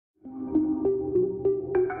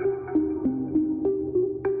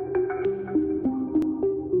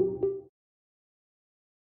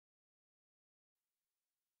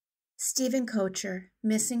Stephen Koecher,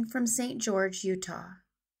 missing from St. George, Utah.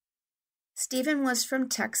 Stephen was from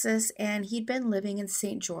Texas and he'd been living in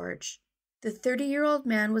St. George. The 30-year-old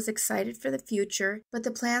man was excited for the future, but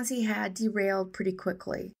the plans he had derailed pretty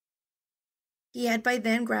quickly. He had by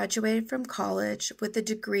then graduated from college with a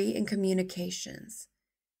degree in communications.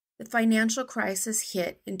 The financial crisis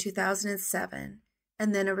hit in 2007,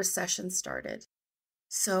 and then a recession started.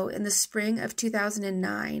 So in the spring of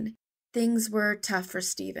 2009, things were tough for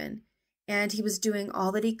Stephen, and he was doing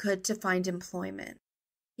all that he could to find employment.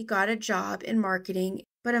 He got a job in marketing,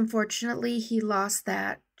 but unfortunately he lost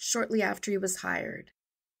that shortly after he was hired.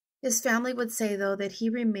 His family would say, though, that he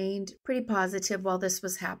remained pretty positive while this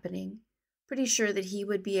was happening, pretty sure that he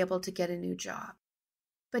would be able to get a new job.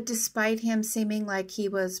 But despite him seeming like he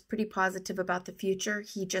was pretty positive about the future,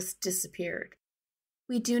 he just disappeared.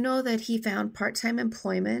 We do know that he found part-time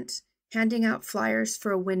employment, handing out flyers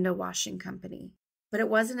for a window washing company, but it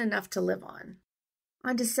wasn't enough to live on.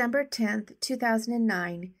 On December 10th,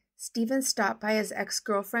 2009, Stephen stopped by his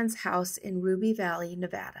ex-girlfriend's house in Ruby Valley,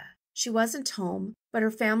 Nevada. She wasn't home, but her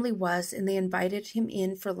family was, and they invited him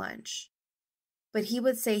in for lunch. But he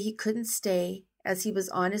would say he couldn't stay as he was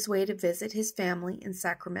on his way to visit his family in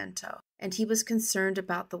Sacramento, and he was concerned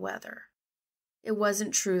about the weather. It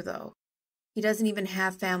wasn't true, though. He doesn't even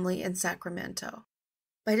have family in Sacramento.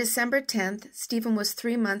 By December 10th, Stephen was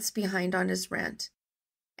 3 months behind on his rent,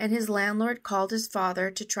 and his landlord called his father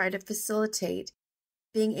to try to facilitate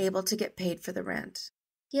being able to get paid for the rent.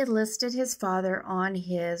 He had listed his father on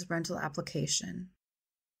his rental application.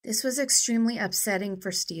 This was extremely upsetting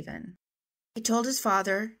for Stephen. He told his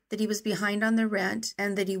father that he was behind on the rent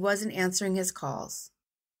and that he wasn't answering his calls.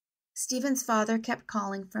 Stephen's father kept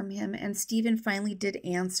calling from him, and Stephen finally did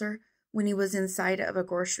answer when he was inside of a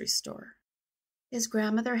grocery store. His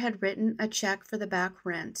grandmother had written a check for the back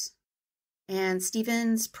rent, and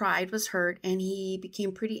Stephen's pride was hurt, and he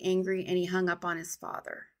became pretty angry, and he hung up on his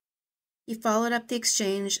father. He followed up the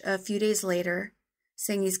exchange a few days later,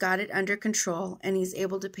 saying he's got it under control and he's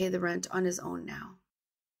able to pay the rent on his own now.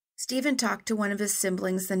 Stephen talked to one of his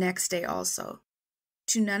siblings the next day also.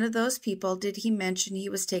 To none of those people did he mention he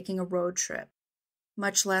was taking a road trip,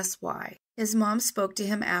 much less why. His mom spoke to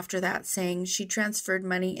him after that, saying she transferred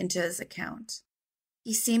money into his account.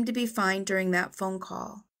 He seemed to be fine during that phone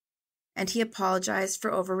call, and he apologized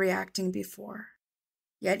for overreacting before.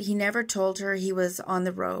 Yet he never told her he was on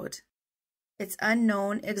the road. It's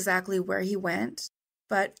unknown exactly where he went,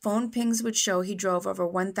 but phone pings would show he drove over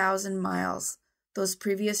 1,000 miles those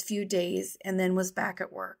previous few days and then was back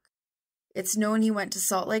at work. It's known he went to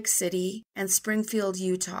Salt Lake City and Springfield,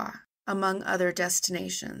 Utah, among other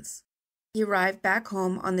destinations. He arrived back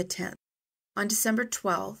home on the 10th. On December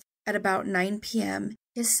 12th, at about 9 p.m.,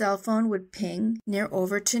 his cell phone would ping near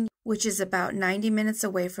Overton, which is about 90 minutes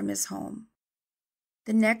away from his home.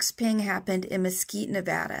 The next ping happened in Mesquite,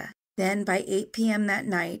 Nevada. Then, by 8 p.m. that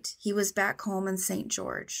night, he was back home in St.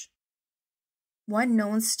 George. One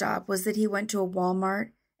known stop was that he went to a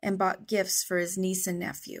Walmart and bought gifts for his niece and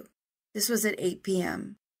nephew. This was at 8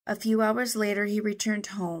 p.m. A few hours later, he returned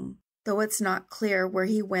home, though it's not clear where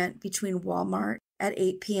he went between Walmart at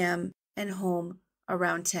 8 p.m. and home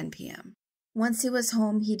around 10 p.m. Once he was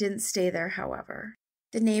home, he didn't stay there, however.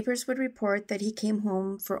 The neighbors would report that he came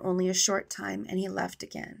home for only a short time and he left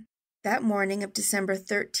again. That morning of December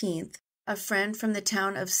 13th, a friend from the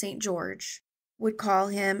town of St. George would call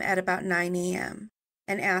him at about 9 a.m.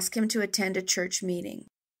 and ask him to attend a church meeting.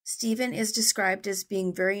 Stephen is described as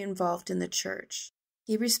being very involved in the church.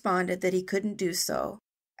 He responded that he couldn't do so,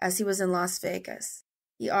 as he was in Las Vegas.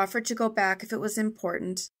 He offered to go back if it was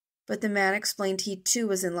important, but the man explained he too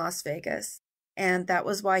was in Las Vegas, and that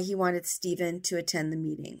was why he wanted Stephen to attend the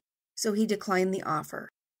meeting. So he declined the offer,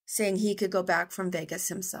 saying he could go back from Vegas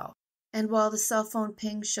himself. And while the cell phone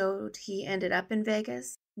ping showed he ended up in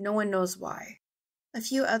Vegas, no one knows why. A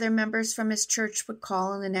few other members from his church would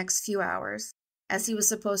call in the next few hours, as he was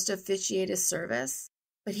supposed to officiate his service,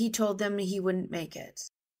 but he told them he wouldn't make it.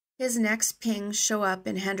 His next pings show up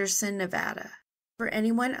in Henderson, Nevada. For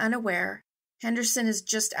anyone unaware, Henderson is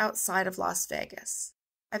just outside of Las Vegas.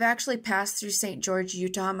 I've actually passed through St. George,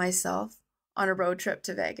 Utah myself on a road trip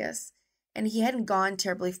to Vegas, and he hadn't gone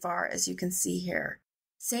terribly far, as you can see here.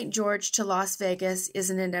 St. George to Las Vegas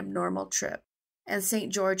isn't an abnormal trip, and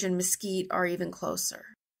St. George and Mesquite are even closer.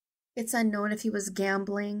 It's unknown if he was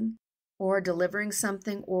gambling or delivering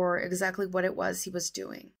something or exactly what it was he was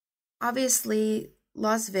doing. Obviously,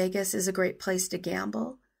 Las Vegas is a great place to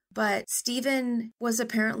gamble, but Stephen was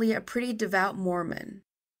apparently a pretty devout Mormon,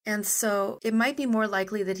 and so it might be more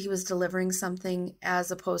likely that he was delivering something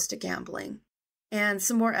as opposed to gambling. And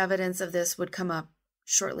some more evidence of this would come up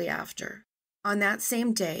shortly after. On that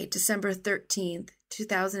same day, December 13th,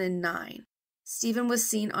 2009, Stephen was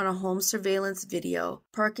seen on a home surveillance video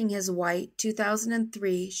parking his white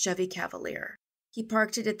 2003 Chevy Cavalier. He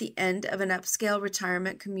parked it at the end of an upscale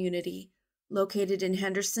retirement community located in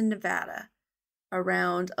Henderson, Nevada,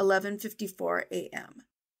 around 11:54 a.m.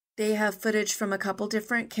 They have footage from a couple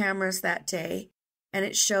different cameras that day, and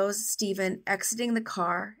it shows Stephen exiting the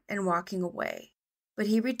car and walking away. But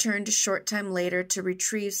he returned a short time later to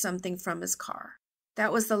retrieve something from his car.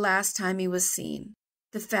 That was the last time he was seen.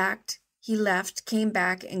 The fact he left, came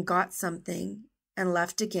back and got something, and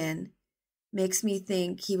left again, makes me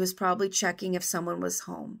think he was probably checking if someone was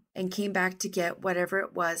home and came back to get whatever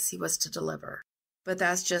it was he was to deliver. But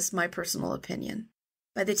that's just my personal opinion.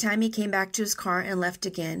 By the time he came back to his car and left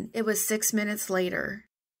again, it was 6 minutes later.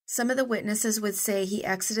 Some of the witnesses would say he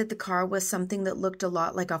exited the car with something that looked a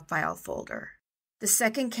lot like a file folder. The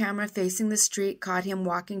second camera facing the street caught him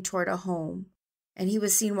walking toward a home, and he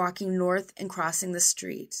was seen walking north and crossing the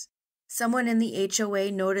street. Someone in the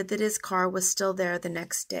HOA noted that his car was still there the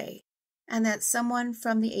next day, and that someone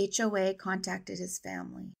from the HOA contacted his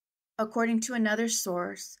family. According to another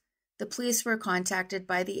source, the police were contacted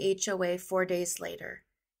by the HOA 4 days later,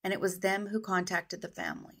 and it was them who contacted the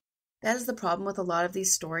family. That is the problem with a lot of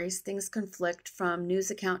these stories. Things conflict from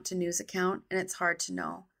news account to news account, and it's hard to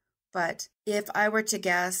know. But if I were to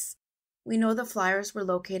guess, we know the flyers were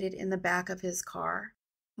located in the back of his car.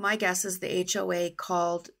 My guess is the HOA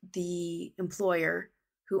called the employer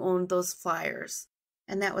who owned those flyers,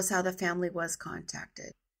 and that was how the family was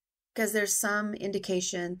contacted. Because there's some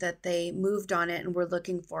indication that they moved on it and were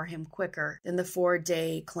looking for him quicker than the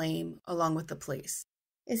 4-day claim along with the police.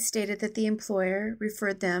 It stated that the employer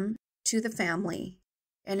referred them to the family,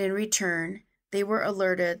 and in return, they were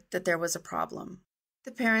alerted that there was a problem.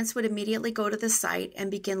 The parents would immediately go to the site and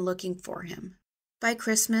begin looking for him. By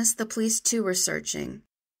Christmas, the police too were searching,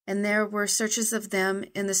 and there were searches of them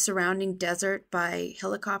in the surrounding desert by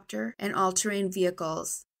helicopter and all-terrain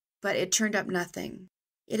vehicles, but it turned up nothing.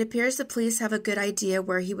 It appears the police have a good idea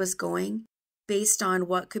where he was going based on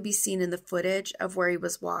what could be seen in the footage of where he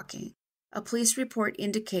was walking. A police report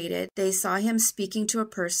indicated they saw him speaking to a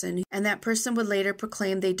person, and that person would later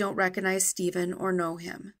proclaim they don't recognize Stephen or know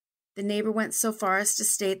him. The neighbor went so far as to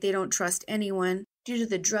state they don't trust anyone due to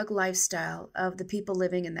the drug lifestyle of the people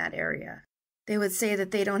living in that area. They would say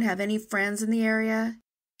that they don't have any friends in the area,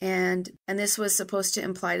 and this was supposed to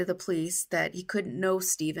imply to the police that he couldn't know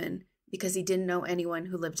Stephen because he didn't know anyone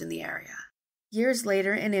who lived in the area. Years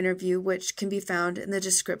later, an interview, which can be found in the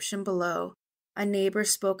description below, a neighbor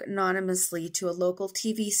spoke anonymously to a local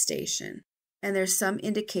TV station, and there's some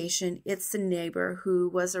indication it's the neighbor who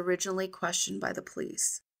was originally questioned by the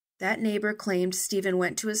police. That neighbor claimed Stephen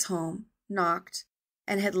went to his home, knocked,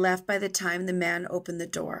 and had left by the time the man opened the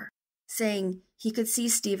door, saying he could see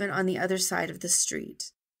Stephen on the other side of the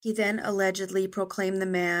street. He then allegedly proclaimed the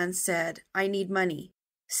man said, "I need money,"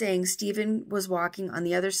 saying Stephen was walking on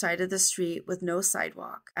the other side of the street with no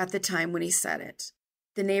sidewalk at the time when he said it.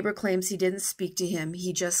 The neighbor claims he didn't speak to him,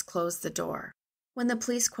 he just closed the door. When the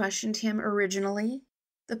police questioned him originally,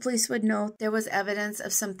 the police would note there was evidence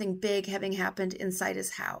of something big having happened inside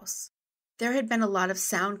his house. There had been a lot of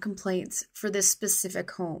sound complaints for this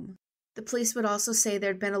specific home. The police would also say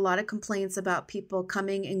there had been a lot of complaints about people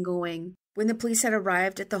coming and going. When the police had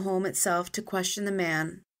arrived at the home itself to question the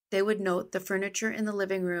man, they would note the furniture in the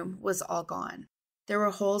living room was all gone. There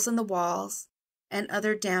were holes in the walls and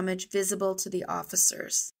other damage visible to the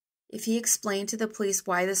officers. If he explained to the police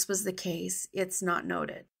why this was the case, it's not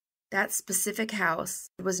noted. That specific house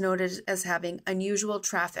was noted as having unusual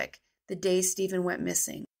traffic the day Stephen went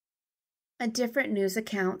missing. A different news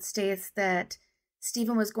account states that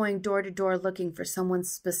Stephen was going door to door looking for someone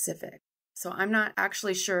specific, so I'm not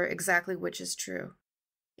actually sure exactly which is true.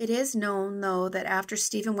 It is known, though, that after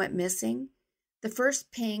Stephen went missing, the first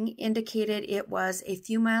ping indicated it was a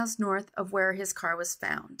few miles north of where his car was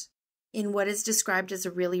found, in what is described as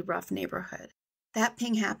a really rough neighborhood. That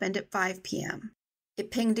ping happened at 5 p.m. It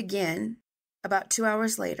pinged again about 2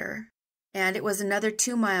 hours later, and it was another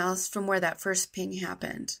 2 miles from where that first ping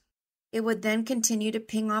happened. It would then continue to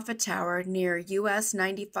ping off a tower near US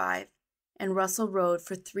 95 and Russell Road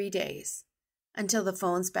for 3 days, until the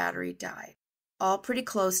phone's battery died, all pretty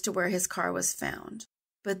close to where his car was found.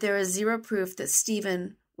 But there is zero proof that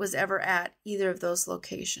Stephen was ever at either of those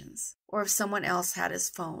locations, or if someone else had his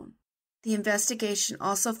phone. The investigation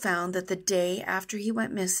also found that the day after he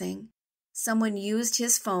went missing, someone used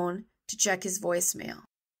his phone to check his voicemail.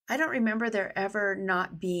 I don't remember there ever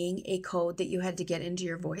not being a code that you had to get into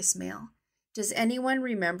your voicemail. Does anyone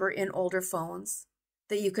remember in older phones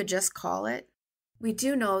that you could just call it? We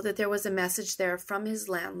do know that there was a message there from his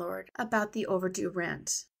landlord about the overdue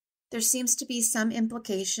rent. There seems to be some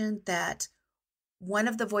implication that one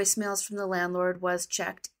of the voicemails from the landlord was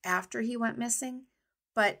checked after he went missing,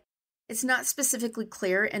 but it's not specifically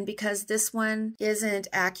clear, and because this one isn't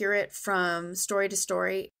accurate from story to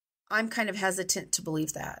story, I'm kind of hesitant to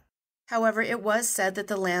believe that. However, it was said that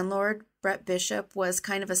the landlord, Brett Bishop, was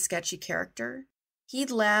kind of a sketchy character.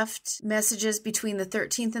 He'd left messages between the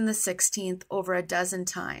 13th and the 16th over a dozen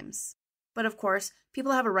times. But of course,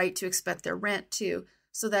 people have a right to expect their rent too,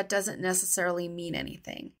 so that doesn't necessarily mean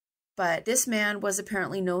anything. But this man was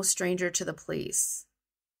apparently no stranger to the police.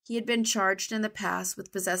 He had been charged in the past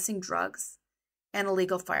with possessing drugs and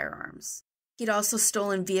illegal firearms. He'd also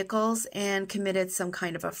stolen vehicles and committed some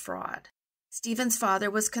kind of a fraud. Stephen's father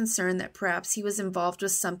was concerned that perhaps he was involved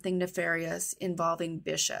with something nefarious involving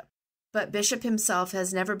Bishop, but Bishop himself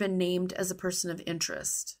has never been named as a person of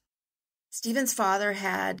interest. Stephen's father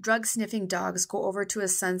had drug-sniffing dogs go over to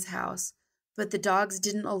his son's house, but the dogs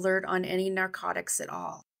didn't alert on any narcotics at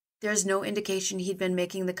all. There's no indication he'd been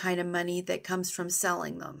making the kind of money that comes from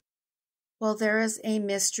selling them. While there is a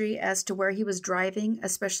mystery as to where he was driving,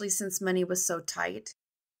 especially since money was so tight,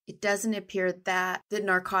 it doesn't appear that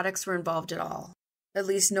narcotics were involved at all. At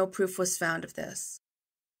least no proof was found of this.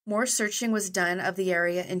 More searching was done of the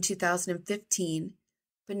area in 2015,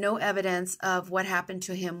 but no evidence of what happened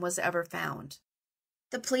to him was ever found.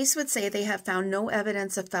 The police would say they have found no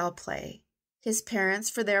evidence of foul play. His parents,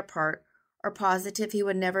 for their part, are positive he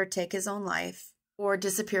would never take his own life or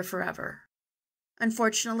disappear forever.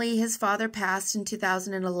 Unfortunately, his father passed in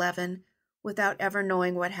 2011 without ever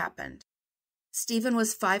knowing what happened. Stephen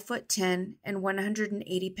was 5'10" and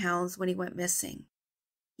 180 pounds when he went missing.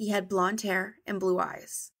 He had blonde hair and blue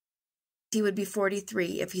eyes. He would be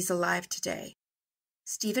 43 if he's alive today.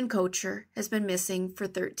 Stephen Koecher has been missing for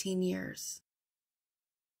 13 years.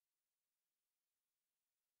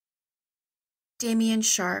 Damien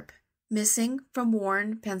Sharpe, missing from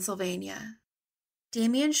Warren, Pennsylvania.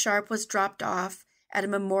 Damien Sharpe was dropped off at a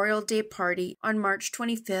Memorial Day party on March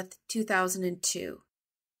 25, 2002.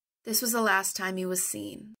 This was the last time he was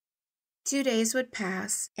seen. 2 days would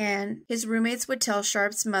pass, and his roommates would tell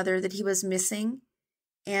Sharpe's mother that he was missing,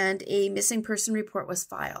 and a missing person report was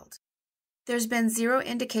filed. There's been zero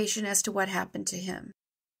indication as to what happened to him.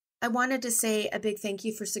 I wanted to say a big thank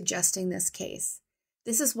you for suggesting this case.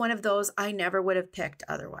 This is one of those I never would have picked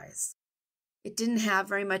otherwise. It didn't have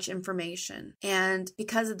very much information, and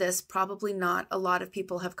because of this, probably not a lot of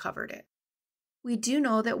people have covered it. We do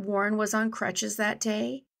know that Warren was on crutches that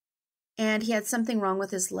day, and he had something wrong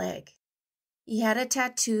with his leg. He had a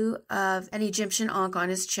tattoo of an Egyptian ankh on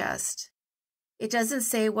his chest. It doesn't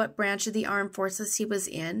say what branch of the armed forces he was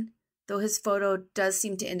in, though his photo does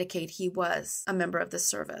seem to indicate he was a member of the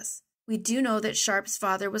service. We do know that Sharpe's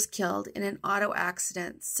father was killed in an auto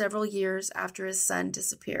accident several years after his son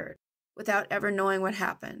disappeared, without ever knowing what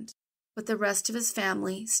happened, but the rest of his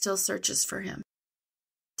family still searches for him.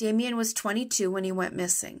 Damien was 22 when he went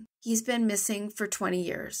missing. He's been missing for 20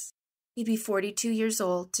 years. He'd be 42 years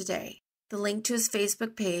old today. The link to his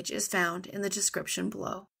Facebook page is found in the description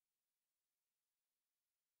below.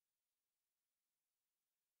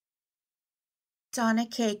 Donna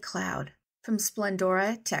Kay Cloud from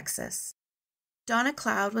Splendora, Texas. Donna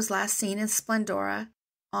Cloud was last seen in Splendora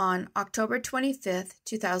on October 25,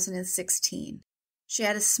 2016. She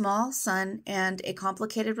had a small son and a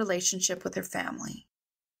complicated relationship with her family.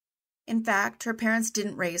 In fact, her parents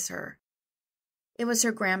didn't raise her. It was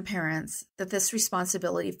her grandparents that this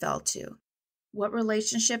responsibility fell to. What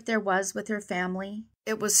relationship there was with her family,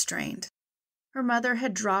 it was strained. Her mother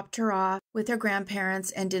had dropped her off with her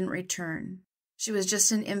grandparents and didn't return. She was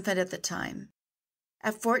just an infant at the time.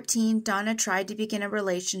 At 14, Donna tried to begin a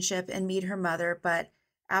relationship and meet her mother, but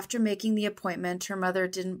after making the appointment, her mother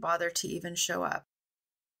didn't bother to even show up.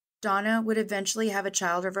 Donna would eventually have a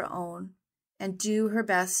child of her own and do her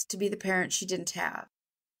best to be the parent she didn't have.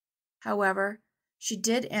 However, she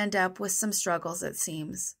did end up with some struggles, it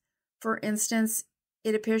seems. For instance,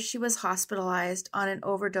 it appears she was hospitalized on an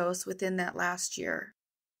overdose within that last year.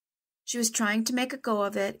 She was trying to make a go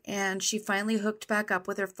of it, and she finally hooked back up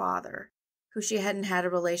with her father, who she hadn't had a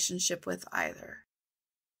relationship with either.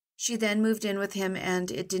 She then moved in with him,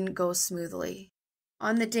 and it didn't go smoothly.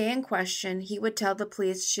 On the day in question, he would tell the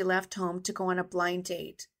police she left home to go on a blind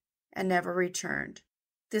date and never returned.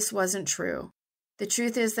 This wasn't true. The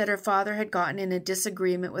truth is that her father had gotten in a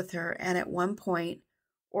disagreement with her and at one point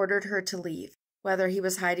ordered her to leave. Whether he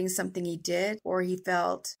was hiding something he did or he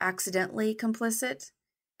felt accidentally complicit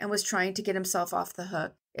and was trying to get himself off the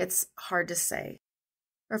hook, it's hard to say.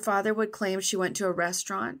 Her father would claim she went to a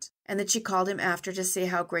restaurant and that she called him after to say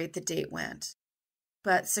how great the date went.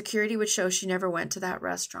 But security would show she never went to that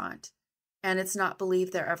restaurant, and it's not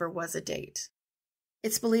believed there ever was a date.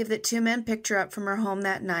 It's believed that 2 men picked her up from her home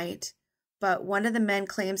that night, but one of the men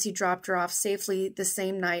claims he dropped her off safely the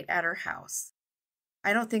same night at her house.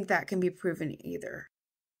 I don't think that can be proven either.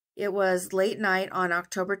 It was late night on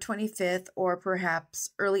October 25th or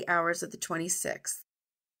perhaps early hours of the 26th.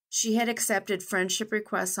 She had accepted friendship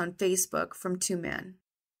requests on Facebook from 2 men.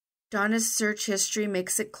 Donna's search history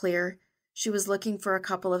makes it clear she was looking for a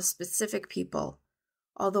couple of specific people,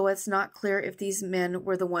 although it's not clear if these men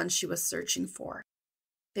were the ones she was searching for.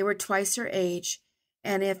 They were twice her age,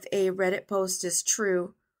 and if a Reddit post is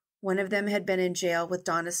true, one of them had been in jail with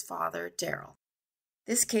Donna's father, Daryl.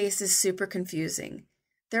 This case is super confusing.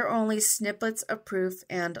 There are only snippets of proof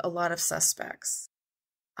and a lot of suspects.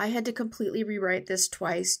 I had to completely rewrite this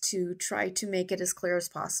twice to try to make it as clear as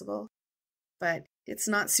possible, but it's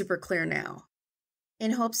not super clear now.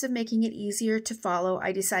 In hopes of making it easier to follow,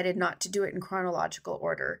 I decided not to do it in chronological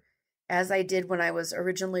order, as I did when I was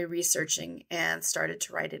originally researching and started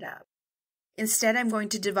to write it up. Instead, I'm going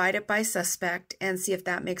to divide it by suspect and see if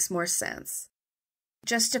that makes more sense.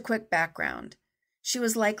 Just a quick background. She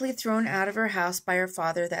was likely thrown out of her house by her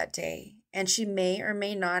father that day, and she may or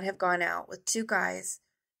may not have gone out with 2 guys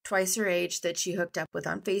twice her age that she hooked up with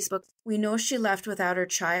on Facebook. We know she left without her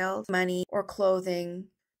child, money, or clothing.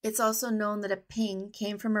 It's also known that a ping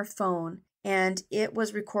came from her phone, and it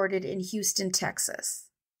was recorded in Houston, Texas.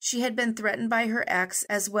 She had been threatened by her ex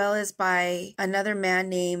as well as by another man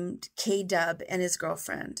named K-Dub and his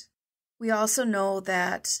girlfriend. We also know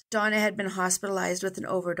that Donna had been hospitalized with an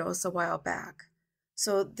overdose a while back.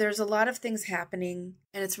 So there's a lot of things happening,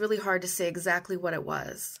 and it's really hard to say exactly what it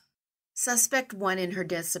was. Suspect 1 in her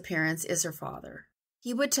disappearance is her father.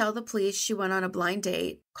 He would tell the police she went on a blind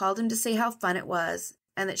date, called him to say how fun it was,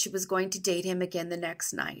 and that she was going to date him again the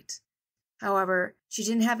next night. However, she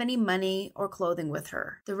didn't have any money or clothing with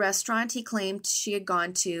her. The restaurant he claimed she had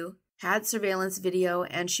gone to had surveillance video,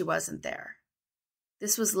 and she wasn't there.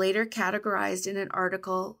 This was later categorized in an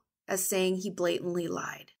article as saying he blatantly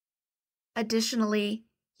lied. Additionally,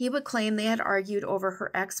 he would claim they had argued over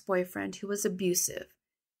her ex-boyfriend who was abusive,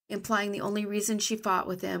 implying the only reason she fought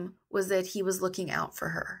with him was that he was looking out for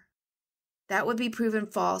her. That would be proven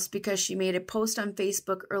false because she made a post on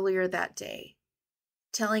Facebook earlier that day,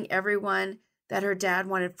 telling everyone that her dad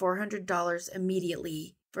wanted $400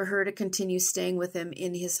 immediately for her to continue staying with him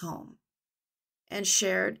in his home, and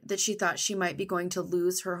shared that she thought she might be going to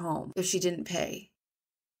lose her home if she didn't pay.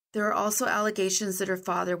 There are also allegations that her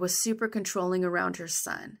father was super controlling around her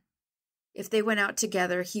son. If they went out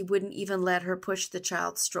together, he wouldn't even let her push the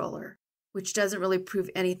child's stroller, which doesn't really prove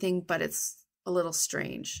anything, but it's a little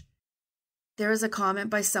strange. There is a comment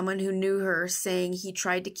by someone who knew her saying he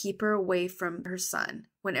tried to keep her away from her son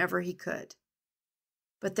whenever he could,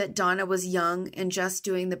 but that Donna was young and just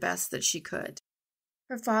doing the best that she could.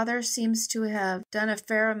 Her father seems to have done a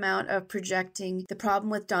fair amount of projecting the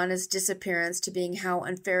problem with Donna's disappearance to being how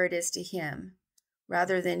unfair it is to him,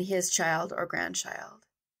 rather than his child or grandchild.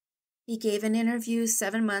 He gave an interview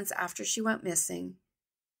 7 months after she went missing,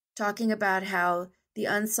 talking about how the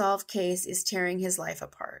unsolved case is tearing his life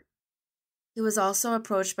apart. He was also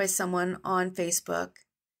approached by someone on Facebook,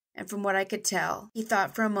 and from what I could tell, he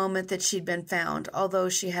thought for a moment that she'd been found, although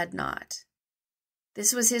she had not.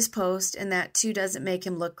 This was his post, and that too doesn't make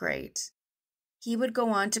him look great. He would go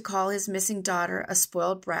on to call his missing daughter a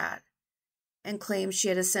spoiled brat, and claimed she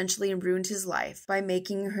had essentially ruined his life by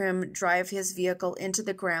making him drive his vehicle into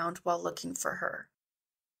the ground while looking for her,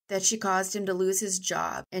 that she caused him to lose his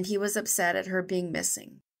job, and he was upset at her being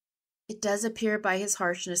missing. It does appear by his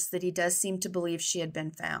harshness that he does seem to believe she had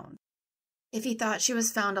been found. If he thought she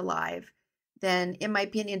was found alive, then it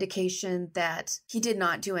might be an indication that he did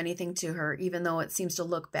not do anything to her, even though it seems to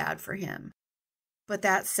look bad for him. But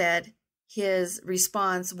that said, his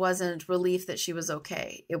response wasn't relief that she was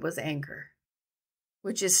okay, it was anger,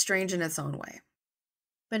 which is strange in its own way.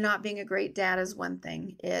 But not being a great dad is one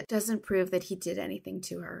thing. It doesn't prove that he did anything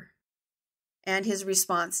to her. And his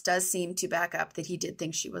response does seem to back up that he did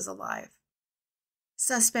think she was alive.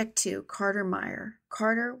 Suspect 2, Carter Meyer.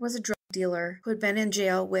 Carter was a drug dealer who had been in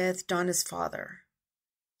jail with Donna's father.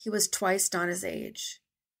 He was twice Donna's age.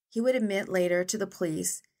 He would admit later to the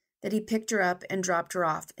police that he picked her up and dropped her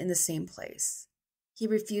off in the same place. He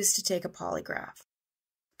refused to take a polygraph.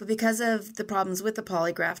 But because of the problems with the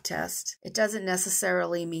polygraph test, it doesn't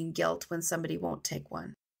necessarily mean guilt when somebody won't take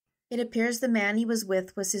one. It appears the man he was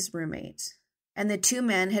with was his roommate, and the 2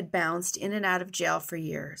 men had bounced in and out of jail for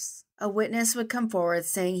years. A witness would come forward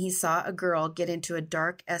saying he saw a girl get into a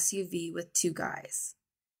dark SUV with 2 guys.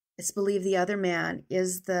 It's believed the other man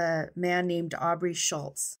is the man named Aubrey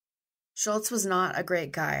Schultz. Schultz was not a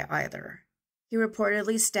great guy either. He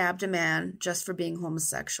reportedly stabbed a man just for being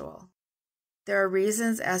homosexual. There are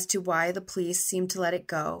reasons as to why the police seem to let it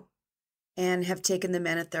go and have taken the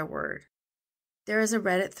men at their word. There is a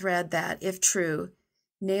Reddit thread that, if true,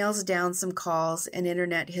 nails down some calls and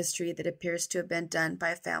internet history that appears to have been done by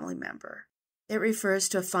a family member. It refers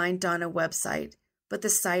to a Find Donna website, but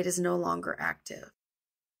the site is no longer active.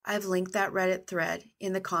 I've linked that Reddit thread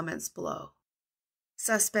in the comments below.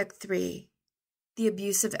 Suspect 3. The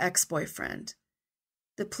abusive ex-boyfriend.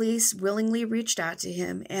 The police willingly reached out to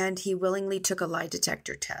him, and he willingly took a lie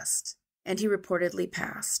detector test, and he reportedly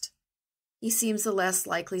passed. He seems the less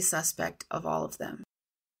likely suspect of all of them.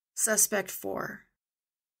 Suspect 4.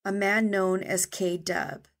 A man known as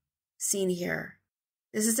K-Dub, seen here.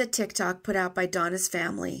 This is a TikTok put out by Donna's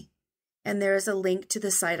family, and there is a link to the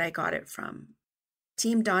site I got it from.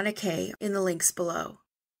 Team Donna Kay in the links below.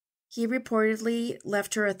 He reportedly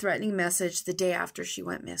left her a threatening message the day after she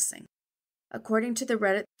went missing. According to the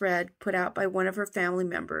Reddit thread put out by one of her family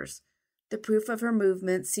members, the proof of her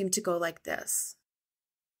movement seemed to go like this.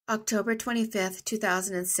 October 25th,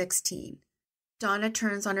 2016. Donna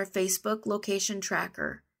turns on her Facebook location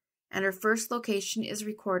tracker, and her first location is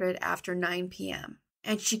recorded after 9 p.m.,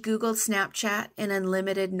 and she Googled Snapchat and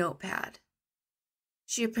Unlimited Notepad.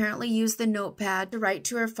 She apparently used the notepad to write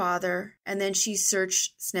to her father, and then she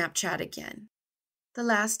searched Snapchat again. The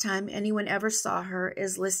last time anyone ever saw her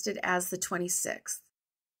is listed as the 26th.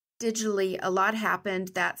 Digitally, a lot happened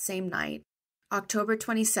that same night, October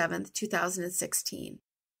 27th, 2016.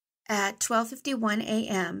 At 12:51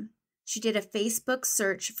 a.m., she did a Facebook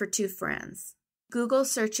search for two friends. Google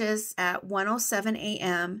searches at 1:07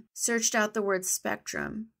 a.m. searched out the word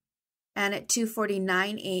spectrum, and at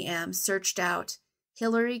 2:49 a.m. searched out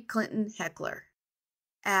Hillary Clinton heckler.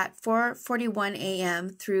 At 4:41 a.m.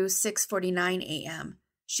 through 6:49 a.m.,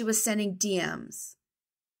 she was sending DMs.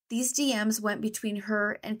 These DMs went between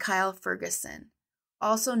her and Kyle Ferguson,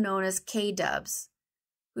 also known as K-Dubs,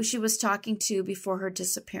 who she was talking to before her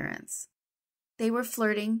disappearance. They were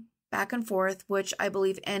flirting back and forth, which I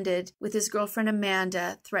believe ended with his girlfriend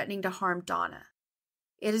Amanda threatening to harm Donna.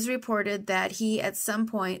 It is reported that he at some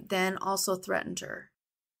point then also threatened her.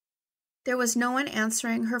 There was no one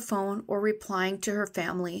answering her phone or replying to her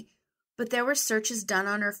family, but there were searches done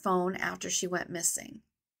on her phone after she went missing,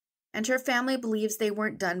 and her family believes they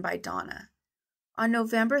weren't done by Donna. On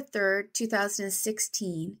November 3rd,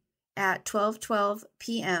 2016, at 12:12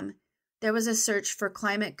 p.m., there was a search for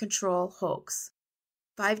climate control hoax.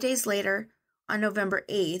 5 days later, on November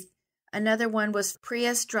 8th, another one was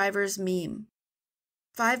Prius driver's meme.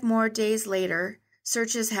 5 more days later,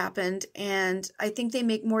 searches happened, and I think they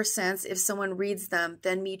make more sense if someone reads them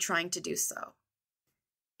than me trying to do so.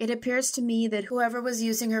 It appears to me that whoever was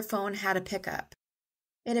using her phone had a pickup.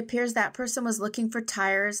 It appears that person was looking for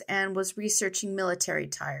tires and was researching military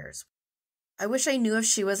tires. I wish I knew if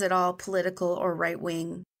she was at all political or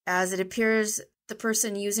right-wing, as it appears the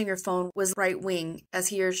person using her phone was right-wing as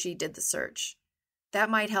he or she did the search. That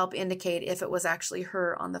might help indicate if it was actually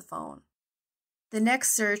her on the phone. The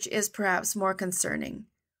next search is perhaps more concerning.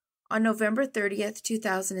 On November 30th,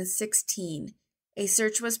 2016, a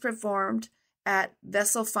search was performed at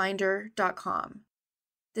vesselfinder.com.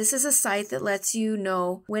 This is a site that lets you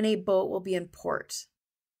know when a boat will be in port.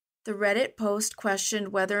 The Reddit post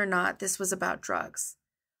questioned whether or not this was about drugs.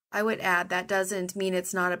 I would add that doesn't mean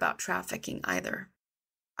it's not about trafficking either.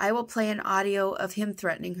 I will play an audio of him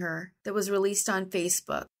threatening her that was released on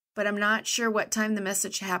Facebook, but I'm not sure what time the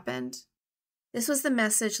message happened. This was the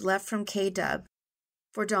message left from K-Dub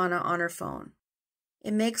for Donna on her phone.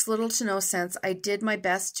 It makes little to no sense. I did my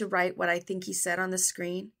best to write what I think he said on the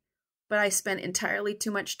screen, but I spent entirely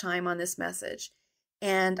too much time on this message,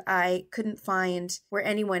 and I couldn't find where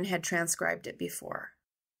anyone had transcribed it before.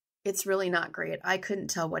 It's really not great. I couldn't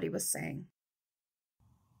tell what he was saying.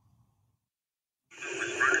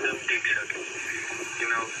 You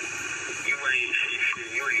know, you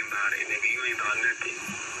ain't about it, nigga. You ain't about nothing.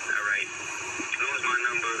 All right. Lose my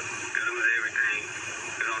number, lose everything.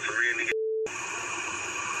 It's on some real nigga.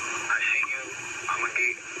 I see you. I'ma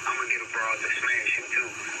get a broad to smash you too,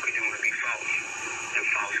 cause you wanna be false and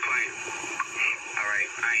false claim. All right.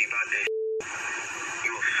 I ain't about that.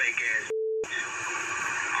 You a fake ass.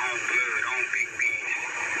 On blood, on big bees.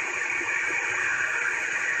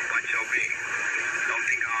 Watch your big. Don't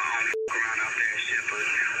think I'm around out there and shit, but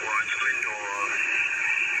watch window.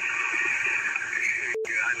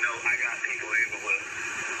 I know I got people everywhere.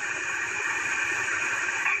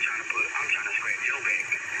 I'm trying to scratch your back.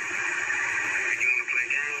 You wanna play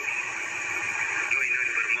games? You ain't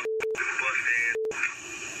nothing but a mother.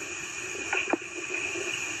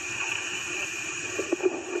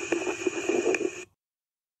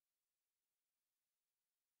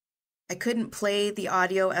 I couldn't play the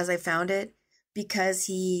audio as I found it because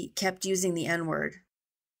he kept using the N-word.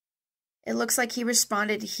 It looks like he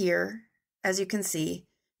responded here, as you can see,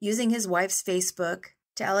 using his wife's Facebook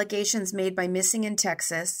to allegations made by Missing in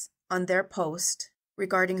Texas on their post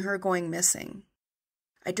regarding her going missing.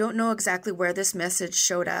 I don't know exactly where this message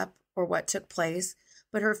showed up or what took place,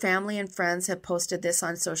 but her family and friends have posted this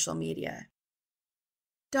on social media.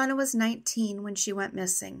 Donna was 19 when she went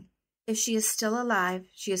missing. If she is still alive,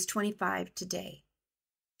 she is 25 today.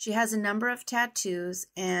 She has a number of tattoos,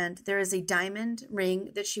 and there is a diamond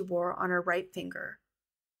ring that she wore on her right finger,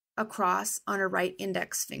 a cross on her right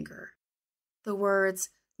index finger, the words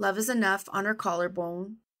 "Love is enough" on her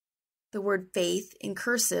collarbone, the word "faith" in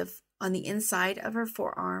cursive on the inside of her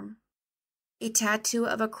forearm, a tattoo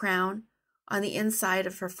of a crown on the inside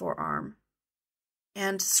of her forearm,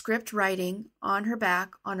 and script writing on her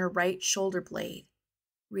back on her right shoulder blade,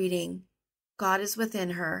 reading, "God is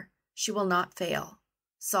within her, she will not fail."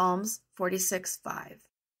 Psalms 46:5.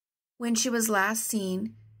 When she was last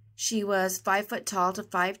seen, she was 5 foot tall to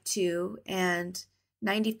 5'2" and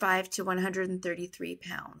 95 to 133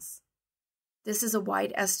 pounds. This is a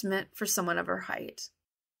wide estimate for someone of her height.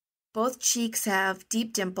 Both cheeks have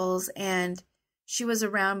deep dimples, and she was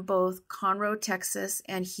around both Conroe, Texas,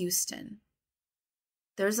 and Houston.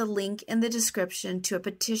 There's a link in the description to a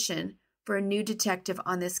petition for a new detective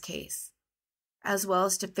on this case, as well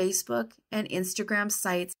as to Facebook and Instagram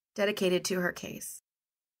sites dedicated to her case.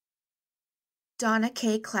 Donna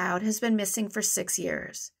Kay Cloud has been missing for 6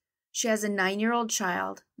 years. She has a 9-year-old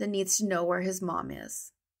child that needs to know where his mom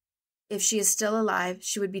is. If she is still alive,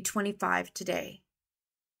 she would be 25 today.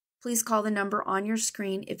 Please call the number on your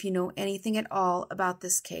screen if you know anything at all about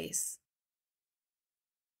this case.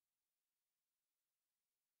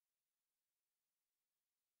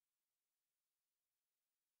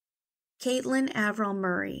 Caitlyn Avril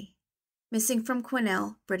Murray, missing from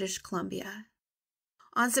Quesnel, British Columbia.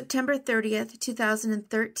 On September 30th,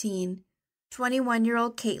 2013,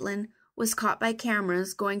 21-year-old Caitlyn was caught by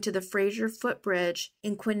cameras going to the Fraser Footbridge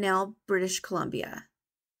in Quesnel, British Columbia.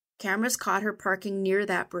 Cameras caught her parking near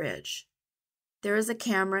that bridge. There is a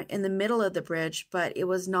camera in the middle of the bridge, but it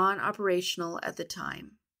was non-operational at the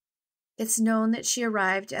time. It's known that she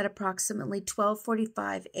arrived at approximately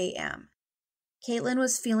 12:45 a.m. Caitlyn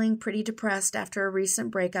was feeling pretty depressed after a recent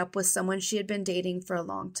breakup with someone she had been dating for a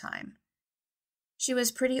long time. She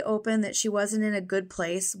was pretty open that she wasn't in a good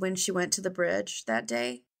place when she went to the bridge that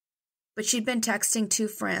day, but she'd been texting 2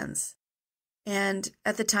 friends, and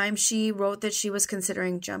at the time she wrote that she was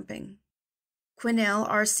considering jumping. Quesnel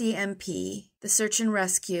RCMP, the Search and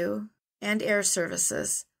Rescue, and Air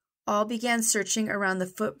Services all began searching around the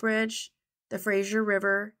footbridge, the Fraser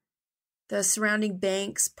River, the surrounding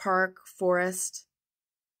banks, park, forest.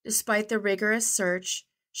 Despite the rigorous search,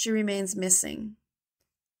 she remains missing.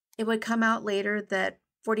 It would come out later that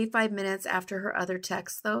 45 minutes after her other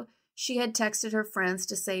text, though, she had texted her friends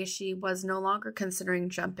to say she was no longer considering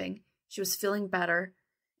jumping, she was feeling better,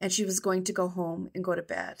 and she was going to go home and go to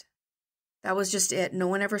bed. That was just it. No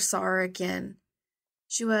one ever saw her again.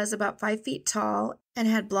 She was about 5 feet tall and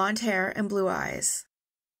had blonde hair and blue eyes.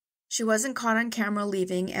 She wasn't caught on camera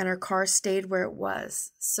leaving, and her car stayed where it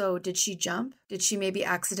was. So did she jump? Did she maybe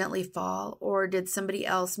accidentally fall? Or did somebody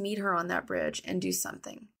else meet her on that bridge and do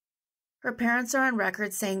something? Her parents are on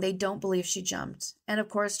record saying they don't believe she jumped, and of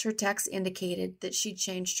course her text indicated that she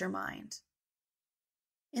changed her mind.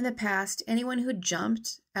 In the past, anyone who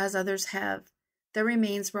jumped, as others have, their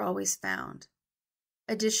remains were always found.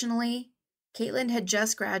 Additionally, Caitlyn had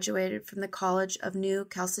just graduated from the College of New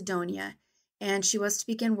Caledonia, and she was to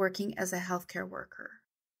begin working as a healthcare worker.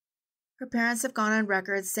 Her parents have gone on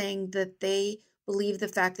record saying that they believe the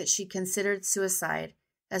fact that she considered suicide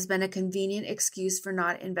has been a convenient excuse for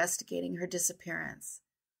not investigating her disappearance.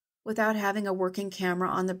 Without having a working camera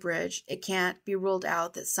on the bridge, it can't be ruled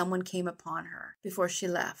out that someone came upon her before she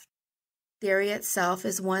left. The area itself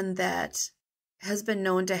is one that has been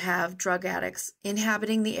known to have drug addicts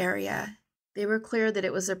inhabiting the area. They were clear that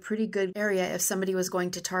it was a pretty good area if somebody was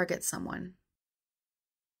going to target someone.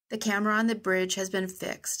 The camera on the bridge has been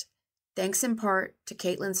fixed, thanks in part to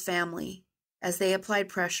Caitlyn's family, as they applied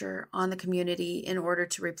pressure on the community in order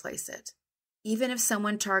to replace it. Even if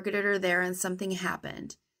someone targeted her there and something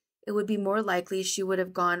happened, it would be more likely she would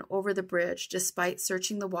have gone over the bridge despite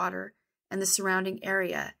searching the water and the surrounding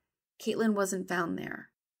area. Caitlyn wasn't found there.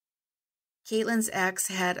 Caitlyn's ex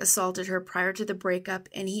had assaulted her prior to the breakup,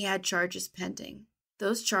 and he had charges pending.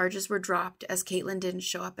 Those charges were dropped as Caitlyn didn't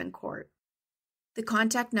show up in court. The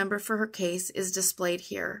contact number for her case is displayed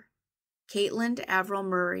here. Caitlyn Avril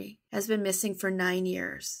Murray has been missing for 9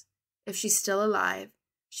 years. If she's still alive,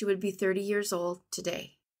 She would be 30 years old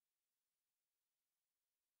today.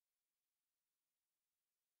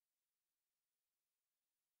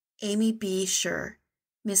 Amy B. Sher,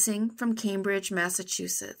 missing from Cambridge,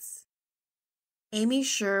 Massachusetts. Amy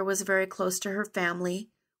Sher was very close to her family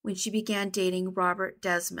when she began dating Robert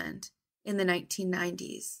Desmond in the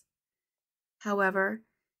 1990s. However,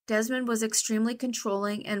 Desmond was extremely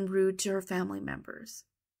controlling and rude to her family members.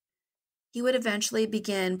 He would eventually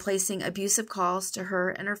begin placing abusive calls to her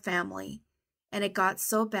and her family, and it got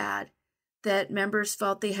so bad that members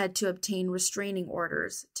felt they had to obtain restraining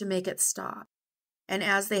orders to make it stop. And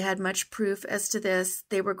as they had much proof as to this,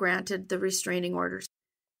 they were granted the restraining orders.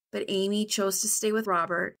 But Amy chose to stay with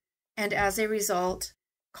Robert, and as a result,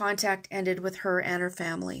 contact ended with her and her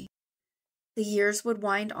family. The years would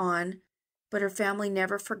wind on, but her family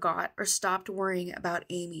never forgot or stopped worrying about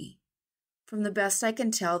Amy. From the best I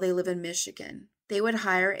can tell, they live in Michigan. They would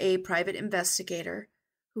hire a private investigator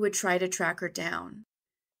who would try to track her down.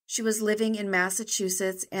 She was living in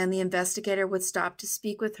Massachusetts, and the investigator would stop to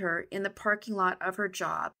speak with her in the parking lot of her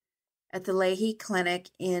job at the Leahy Clinic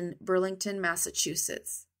in Burlington,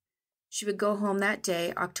 Massachusetts. She would go home that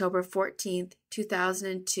day, October 14th,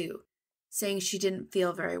 2002, saying she didn't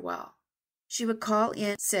feel very well. She would call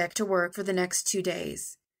in sick to work for the next 2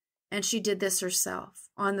 days, and she did this herself.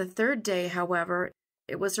 On the third day, however,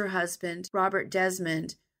 it was her husband, Robert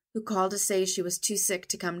Desmond, who called to say she was too sick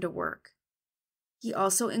to come to work. He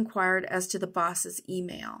also inquired as to the boss's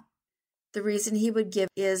email. The reason he would give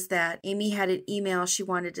is that Amy had an email she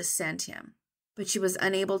wanted to send him, but she was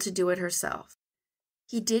unable to do it herself.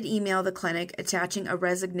 He did email the clinic attaching a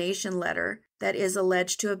resignation letter that is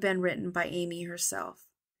alleged to have been written by Amy herself.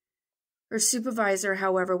 Her supervisor,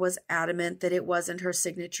 however, was adamant that it wasn't her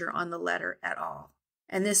signature on the letter at all,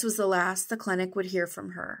 and this was the last the clinic would hear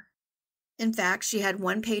from her. In fact, she had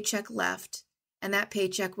one paycheck left, and that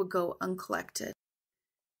paycheck would go uncollected.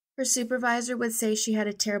 Her supervisor would say she had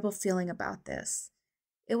a terrible feeling about this.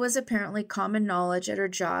 It was apparently common knowledge at her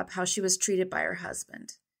job how she was treated by her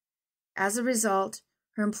husband. As a result,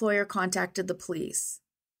 her employer contacted the police.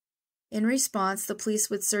 In response, the police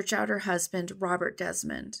would search out her husband, Robert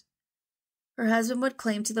Desmond. Her husband would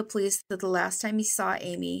claim to the police that the last time he saw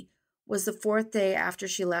Amy was the 4th day after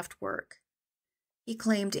she left work. He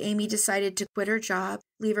claimed Amy decided to quit her job,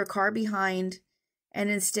 leave her car behind, and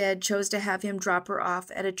instead chose to have him drop her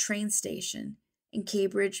off at a train station in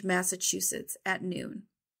Cambridge, Massachusetts at noon.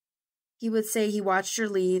 He would say he watched her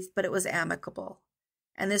leave, but it was amicable,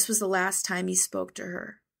 and this was the last time he spoke to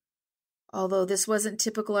her. Although this wasn't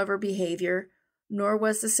typical of her behavior, nor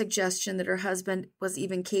was the suggestion that her husband was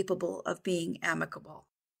even capable of being amicable.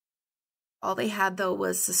 All they had, though,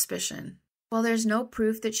 was suspicion. While there's no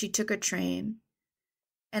proof that she took a train,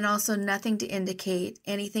 and also nothing to indicate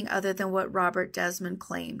anything other than what Robert Desmond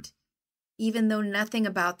claimed, even though nothing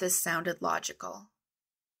about this sounded logical.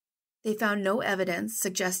 They found no evidence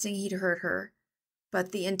suggesting he'd hurt her,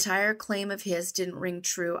 but the entire claim of his didn't ring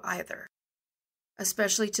true either,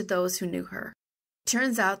 especially to those who knew her. It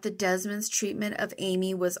turns out that Desmond's treatment of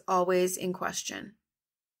Amy was always in question.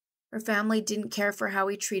 Her family didn't care for how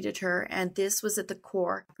he treated her, and this was at the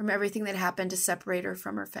core from everything that happened to separate her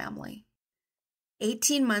from her family.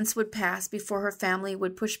 18 months would pass before her family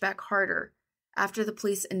would push back harder after the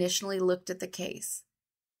police initially looked at the case.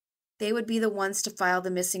 They would be the ones to file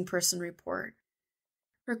the missing person report.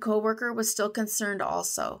 Her coworker was still concerned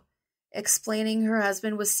also, explaining her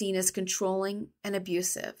husband was seen as controlling and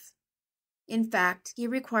abusive. In fact, he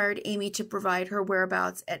required Amy to provide her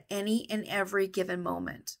whereabouts at any and every given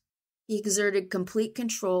moment. He exerted complete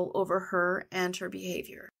control over her and her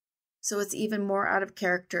behavior. So it's even more out of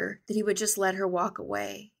character that he would just let her walk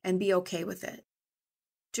away and be okay with it.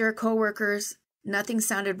 To her coworkers, nothing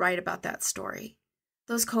sounded right about that story.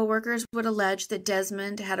 Those coworkers would allege that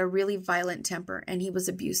Desmond had a really violent temper and he was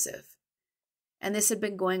abusive. And this had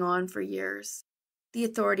been going on for years. The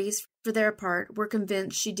authorities, for their part, were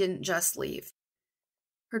convinced she didn't just leave.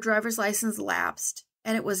 Her driver's license lapsed,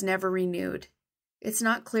 and it was never renewed. It's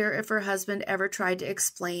not clear if her husband ever tried to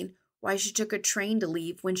explain why she took a train to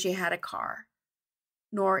leave when she had a car.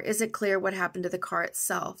 Nor is it clear what happened to the car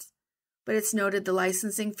itself, but it's noted the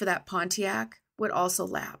licensing for that Pontiac would also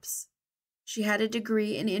lapse. She had a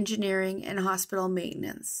degree in engineering and hospital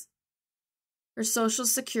maintenance. Her Social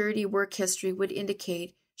Security work history would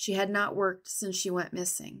indicate she had not worked since she went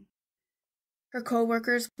missing. Her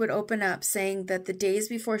coworkers would open up saying that the days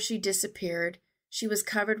before she disappeared, she was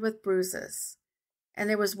covered with bruises, and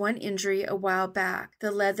there was one injury a while back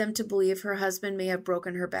that led them to believe her husband may have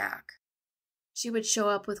broken her back. She would show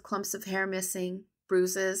up with clumps of hair missing,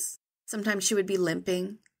 bruises. Sometimes she would be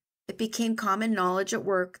limping. It became common knowledge at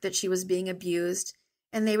work that she was being abused,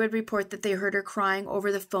 and they would report that they heard her crying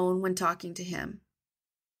over the phone when talking to him.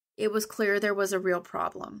 It was clear there was a real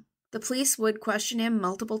problem. The police would question him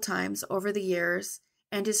multiple times over the years,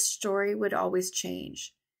 and his story would always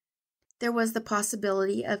change. There was the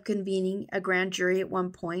possibility of convening a grand jury at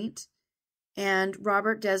one point, and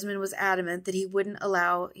Robert Desmond was adamant that he wouldn't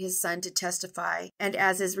allow his son to testify, and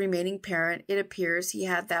as his remaining parent, it appears he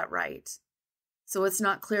had that right. So it's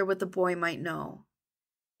not clear what the boy might know.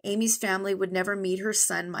 Amy's family would never meet her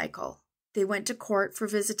son, Michael. They went to court for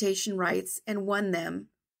visitation rights and won them,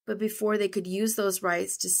 but before they could use those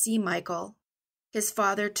rights to see Michael, his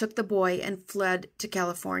father took the boy and fled to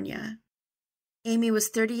California. Amy was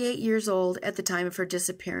 38 years old at the time of her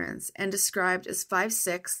disappearance and described as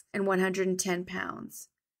 5'6" and 110 pounds.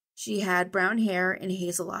 She had brown hair and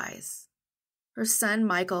hazel eyes. Her son,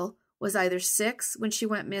 Michael, was either 6 when she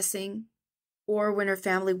went missing or when her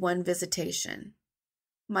family won visitation.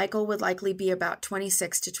 Michael would likely be about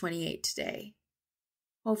 26 to 28 today.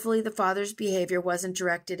 Hopefully the father's behavior wasn't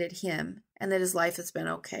directed at him and that his life has been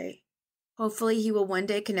okay. Hopefully he will one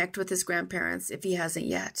day connect with his grandparents if he hasn't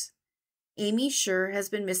yet. Amy Sher has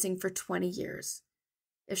been missing for 20 years.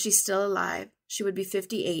 If she's still alive, she would be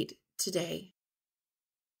 58 today.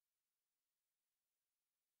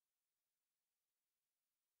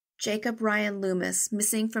 Jacob Ryan Loomis,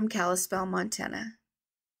 missing from Kalispell, Montana.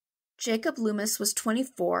 Jacob Loomis was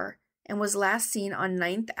 24 and was last seen on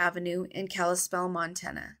 9th Avenue in Kalispell,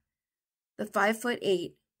 Montana. The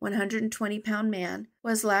 5'8", 120-pound man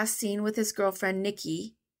was last seen with his girlfriend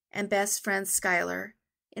Nikki and best friend Skylar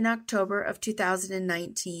in October of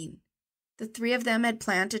 2019. The three of them had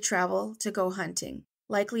planned to travel to go hunting,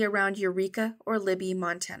 likely around Eureka or Libby,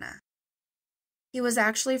 Montana. He was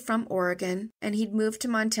actually from Oregon, and he'd moved to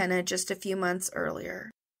Montana just a few months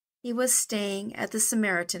earlier. He was staying at the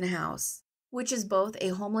Samaritan House, which is both a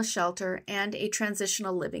homeless shelter and a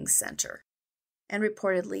transitional living center. And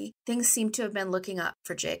reportedly, things seemed to have been looking up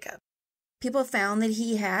for Jacob. People found that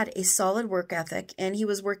he had a solid work ethic and he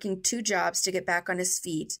was working 2 jobs to get back on his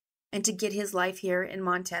feet and to get his life here in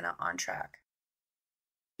Montana on track.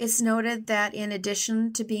 It's noted that in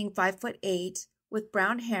addition to being 5'8", with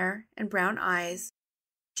brown hair and brown eyes,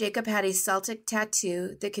 Jacob had a Celtic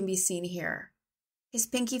tattoo that can be seen here. His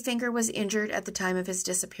pinky finger was injured at the time of his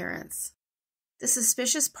disappearance. The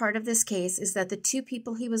suspicious part of this case is that the 2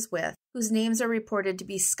 people he was with, whose names are reported to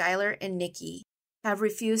be Skylar and Nikki, have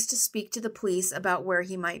refused to speak to the police about where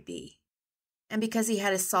he might be. And because he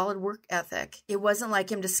had a solid work ethic, it wasn't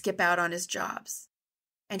like him to skip out on his jobs.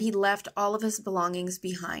 And he left all of his belongings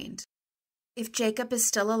behind. If Jacob is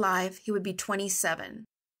still alive, he would be 27.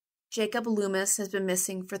 Jacob Loomis has been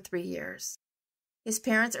missing for 3 years. His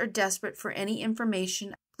parents are desperate for any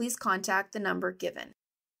information. Please contact the number given.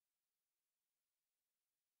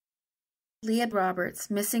 Leah Roberts,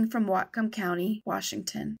 missing from Whatcom County,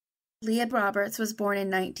 Washington. Leah Roberts was born in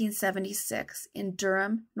 1976 in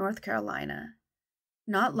Durham, North Carolina.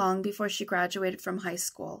 Not long before she graduated from high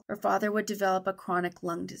school, her father would develop a chronic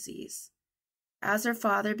lung disease. As her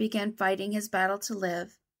father began fighting his battle to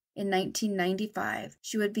live, in 1995,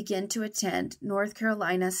 she would begin to attend North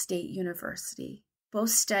Carolina State University, both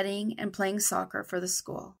studying and playing soccer for the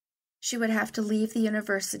school. She would have to leave the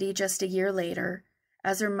university just a year later,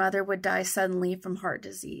 as her mother would die suddenly from heart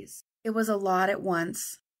disease. It was a lot at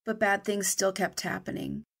once, but bad things still kept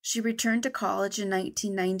happening. She returned to college in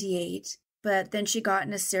 1998, but then she got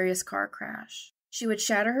in a serious car crash. She would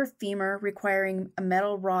shatter her femur, requiring a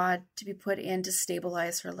metal rod to be put in to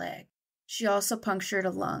stabilize her leg. She also punctured a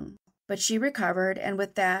lung, but she recovered, and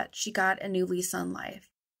with that, she got a new lease on life.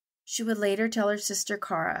 She would later tell her sister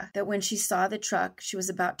Cara that when she saw the truck she was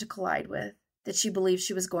about to collide with, that she believed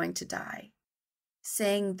she was going to die,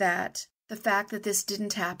 saying that the fact that this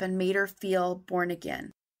didn't happen made her feel born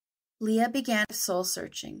again. Leah began soul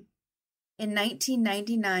searching. In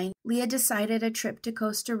 1999, Leah decided a trip to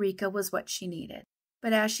Costa Rica was what she needed.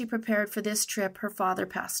 But as she prepared for this trip, her father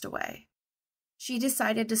passed away. She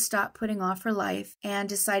decided to stop putting off her life and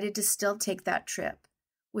decided to still take that trip,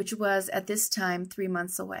 which was at this time 3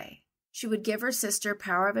 months away. She would give her sister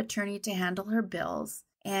power of attorney to handle her bills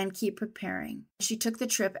and keep preparing. She took the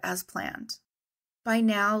trip as planned. By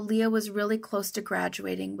now, Leah was really close to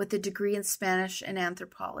graduating with a degree in Spanish and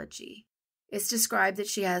anthropology. It's described that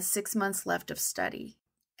she has 6 months left of study.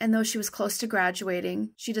 And though she was close to graduating,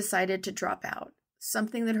 she decided to drop out,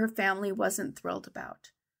 something that her family wasn't thrilled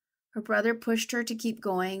about. Her brother pushed her to keep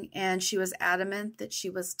going, and she was adamant that she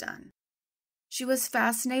was done. She was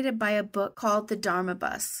fascinated by a book called The Dharma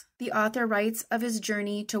Bus. The author writes of his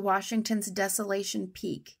journey to Washington's Desolation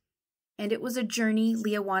Peak, and it was a journey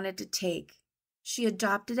Leah wanted to take. She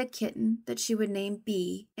adopted a kitten that she would name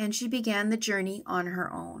Bee, and she began the journey on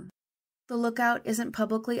her own. The lookout isn't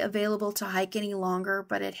publicly available to hike any longer,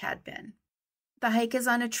 but it had been. The hike is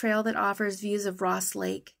on a trail that offers views of Ross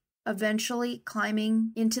Lake, eventually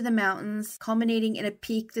climbing into the mountains, culminating in a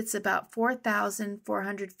peak that's about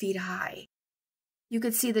 4,400 feet high. You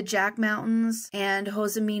could see the Jack Mountains and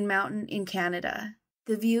Josemine Mountain in Canada.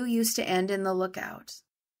 The view used to end in the lookout.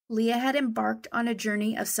 Leah had embarked on a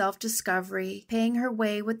journey of self-discovery, paying her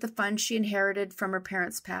way with the funds she inherited from her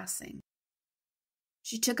parents' passing.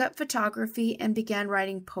 She took up photography and began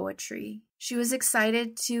writing poetry. She was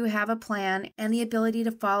excited to have a plan and the ability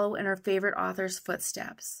to follow in her favorite author's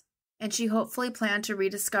footsteps, and she hopefully planned to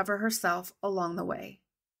rediscover herself along the way.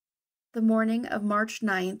 The morning of March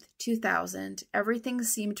 9th, 2000, everything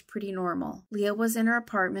seemed pretty normal. Leah was in her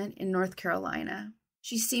apartment in North Carolina.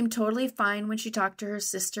 She seemed totally fine when she talked to her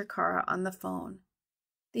sister Cara on the phone.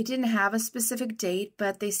 They didn't have a specific date,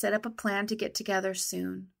 but they set up a plan to get together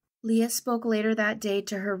soon. Leah spoke later that day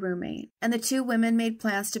to her roommate, and the two women made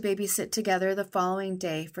plans to babysit together the following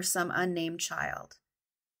day for some unnamed child.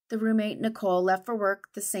 The roommate, Nicole, left for work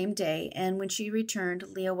the same day, and when she returned,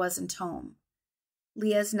 Leah wasn't home.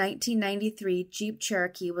 Leah's 1993 Jeep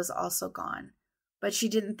Cherokee was also gone, but she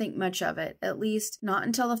didn't think much of it, at least not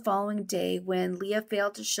until the following day when Leah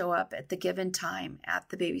failed to show up at the given time at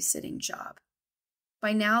the babysitting job.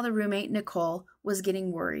 By now, the roommate, Nicole, was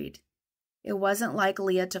getting worried. It wasn't like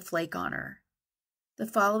Leah to flake on her. The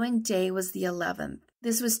following day was the 11th.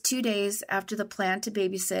 This was 2 days after the plan to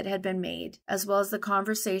babysit had been made, as well as the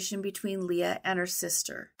conversation between Leah and her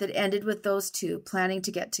sister that ended with those two planning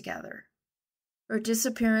to get together. Her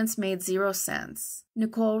disappearance made zero sense.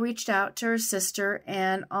 Nicole reached out to her sister,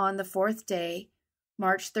 and on the 4th day,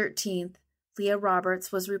 March 13th, Leah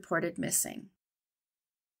Roberts was reported missing.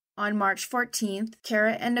 On March 14th,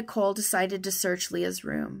 Cara and Nicole decided to search Leah's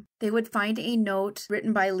room. They would find a note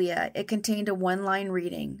written by Leah. It contained a one-line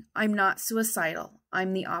reading, "I'm not suicidal,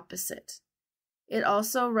 I'm the opposite." It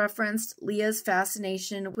also referenced Leah's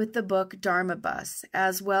fascination with the book Dharma Bus,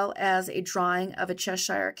 as well as a drawing of a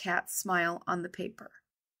Cheshire cat's smile on the paper.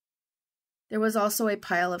 There was also a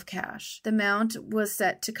pile of cash. The amount was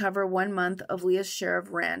set to cover 1 month of Leah's share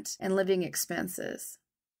of rent and living expenses.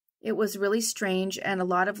 It was really strange, and a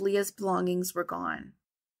lot of Leah's belongings were gone.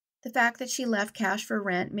 The fact that she left cash for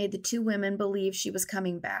rent made the two women believe she was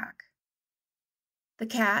coming back. The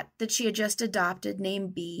cat that she had just adopted,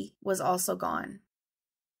 named Bee, was also gone.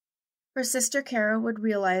 Her sister Cara would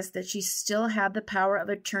realize that she still had the power of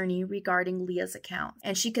attorney regarding Leah's account,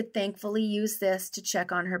 and she could thankfully use this to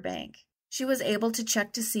check on her bank. She was able to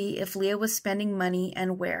check to see if Leah was spending money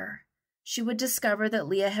and where. She would discover that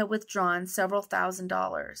Leah had withdrawn several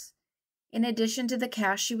 $1,000s. In addition to the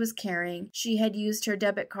cash she was carrying, she had used her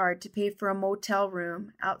debit card to pay for a motel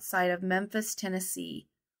room outside of Memphis, Tennessee,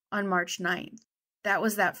 on March 9th. That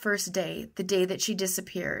was that first day, the day that she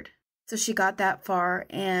disappeared. So she got that far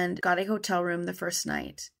and got a hotel room the first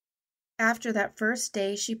night. After that first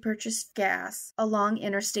day, she purchased gas along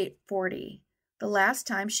Interstate 40. The last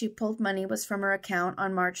time she pulled money was from her account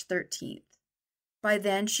on March 13th. By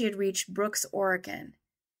then, she had reached Brooks, Oregon.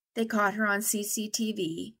 They caught her on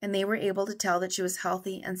CCTV, and they were able to tell that she was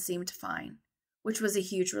healthy and seemed fine, which was a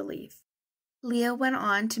huge relief. Leah went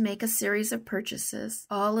on to make a series of purchases,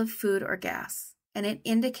 all of food or gas, and it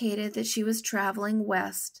indicated that she was traveling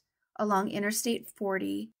west along Interstate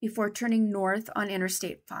 40 before turning north on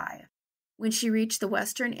Interstate 5, when she reached the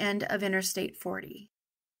western end of Interstate 40.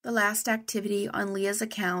 The last activity on Leah's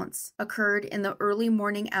accounts occurred in the early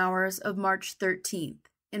morning hours of March 13th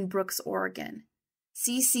in Brooks, Oregon.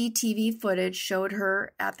 CCTV footage showed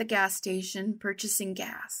her at the gas station purchasing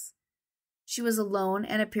gas. She was alone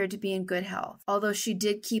and appeared to be in good health, although she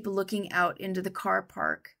did keep looking out into the car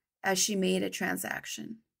park as she made a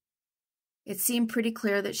transaction. It seemed pretty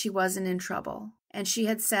clear that she wasn't in trouble, and she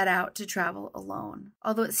had set out to travel alone,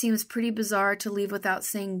 although it seems pretty bizarre to leave without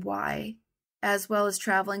saying why, as well as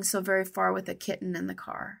traveling so very far with a kitten in the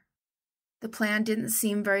car. The plan didn't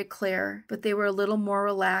seem very clear, but they were a little more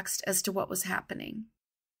relaxed as to what was happening.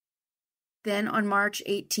 Then on March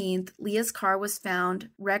 18th, Leah's car was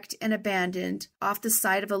found wrecked and abandoned off the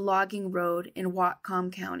side of a logging road in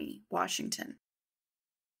Whatcom County, Washington.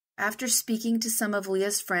 After speaking to some of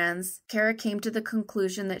Leah's friends, Cara came to the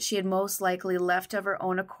conclusion that she had most likely left of her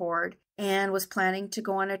own accord and was planning to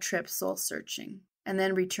go on a trip soul searching and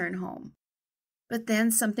then return home. But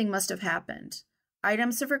then something must have happened.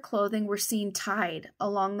 Items of her clothing were seen tied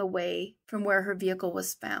along the way from where her vehicle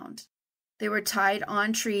was found. They were tied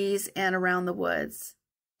on trees and around the woods.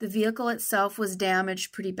 The vehicle itself was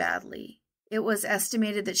damaged pretty badly. It was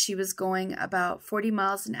estimated that she was going about 40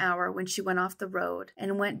 miles an hour when she went off the road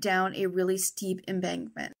and went down a really steep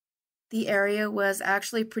embankment. The area was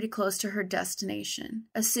actually pretty close to her destination,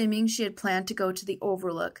 assuming she had planned to go to the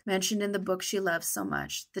overlook mentioned in the book she loves so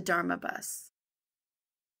much, the Dharma Bus.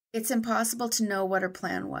 It's impossible to know what her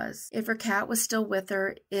plan was, if her cat was still with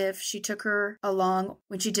her, if she took her along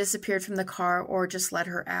when she disappeared from the car, or just let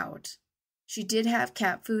her out. She did have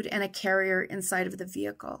cat food and a carrier inside of the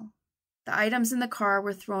vehicle. The items in the car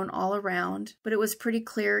were thrown all around, but it was pretty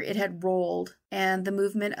clear it had rolled, and the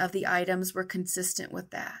movement of the items were consistent with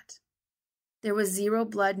that. There was 0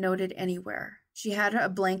 blood noted anywhere. She had a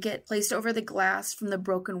blanket placed over the glass from the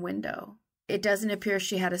broken window. It doesn't appear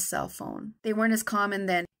she had a cell phone. They weren't as common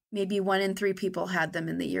then. Maybe 1 in 3 people had them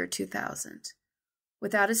in the year 2000.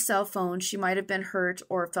 Without a cell phone, she might have been hurt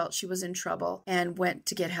or felt she was in trouble and went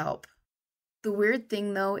to get help. The weird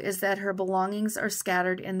thing, though, is that her belongings are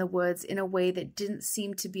scattered in the woods in a way that didn't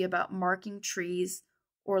seem to be about marking trees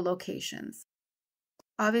or locations.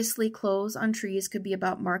 Obviously, clothes on trees could be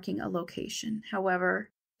about marking a location.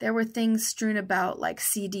 However, there were things strewn about like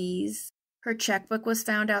CDs. Her checkbook was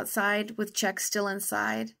found outside with checks still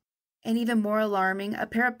inside. And even more alarming, a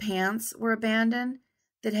pair of pants were abandoned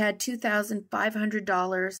that had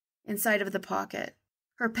 $2,500 inside of the pocket.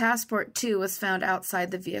 Her passport, too, was found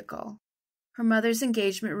outside the vehicle. Her mother's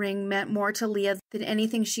engagement ring meant more to Leah than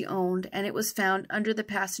anything she owned, and it was found under the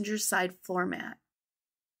passenger side floor mat.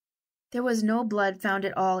 There was no blood found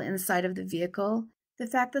at all inside of the vehicle. The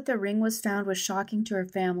fact that the ring was found was shocking to her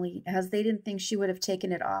family, as they didn't think she would have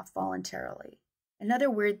taken it off voluntarily.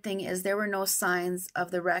 Another weird thing is there were no signs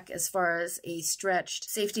of the wreck as far as a stretched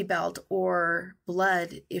safety belt or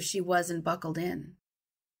blood if she wasn't buckled in.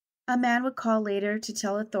 A man would call later to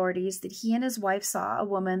tell authorities that he and his wife saw a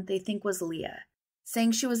woman they think was Leah,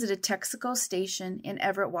 saying she was at a Texaco station in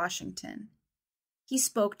Everett, Washington. He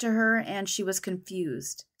spoke to her and she was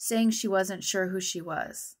confused, saying she wasn't sure who she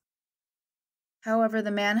was. However,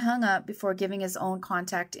 the man hung up before giving his own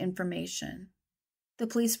contact information. The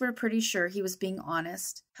police were pretty sure he was being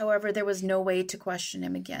honest. However, there was no way to question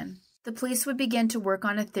him again. The police would begin to work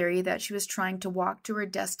on a theory that she was trying to walk to her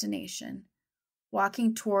destination,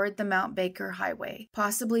 walking toward the Mount Baker Highway,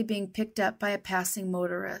 possibly being picked up by a passing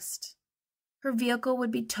motorist. Her vehicle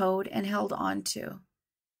would be towed and held onto.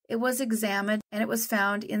 It was examined, and it was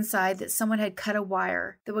found inside that someone had cut a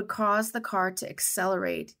wire that would cause the car to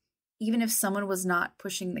accelerate, even if someone was not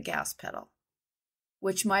pushing the gas pedal,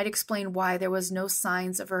 which might explain why there was no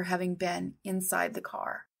signs of her having been inside the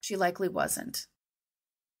car. She likely wasn't.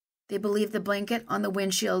 They believe the blanket on the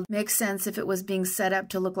windshield makes sense if it was being set up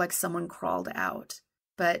to look like someone crawled out,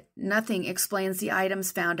 but nothing explains the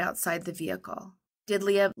items found outside the vehicle. Did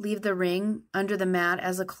Leah leave the ring under the mat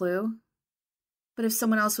as a clue? But if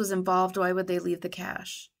someone else was involved, why would they leave the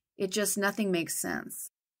cash? Nothing makes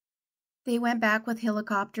sense. They went back with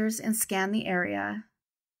helicopters and scanned the area.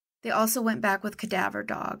 They also went back with cadaver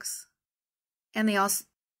dogs,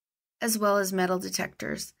 as well as metal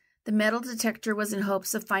detectors. The metal detector was in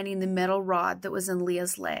hopes of finding the metal rod that was in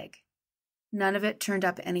Leah's leg. None of it turned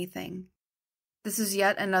up anything. This is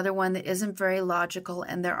yet another one that isn't very logical,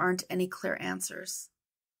 and there aren't any clear answers.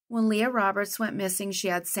 When Leah Roberts went missing, she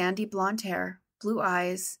had sandy blonde hair, blue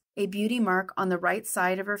eyes, a beauty mark on the right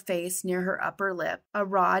side of her face near her upper lip, a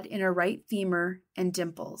rod in her right femur, and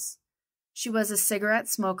dimples. She was a cigarette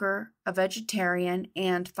smoker, a vegetarian,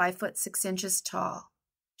 and 5'6" tall.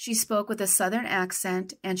 She spoke with a Southern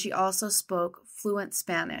accent, and she also spoke fluent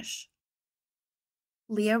Spanish.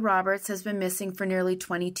 Leah Roberts has been missing for nearly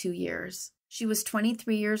 22 years. She was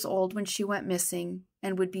 23 years old when she went missing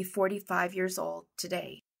and would be 45 years old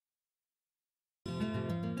today.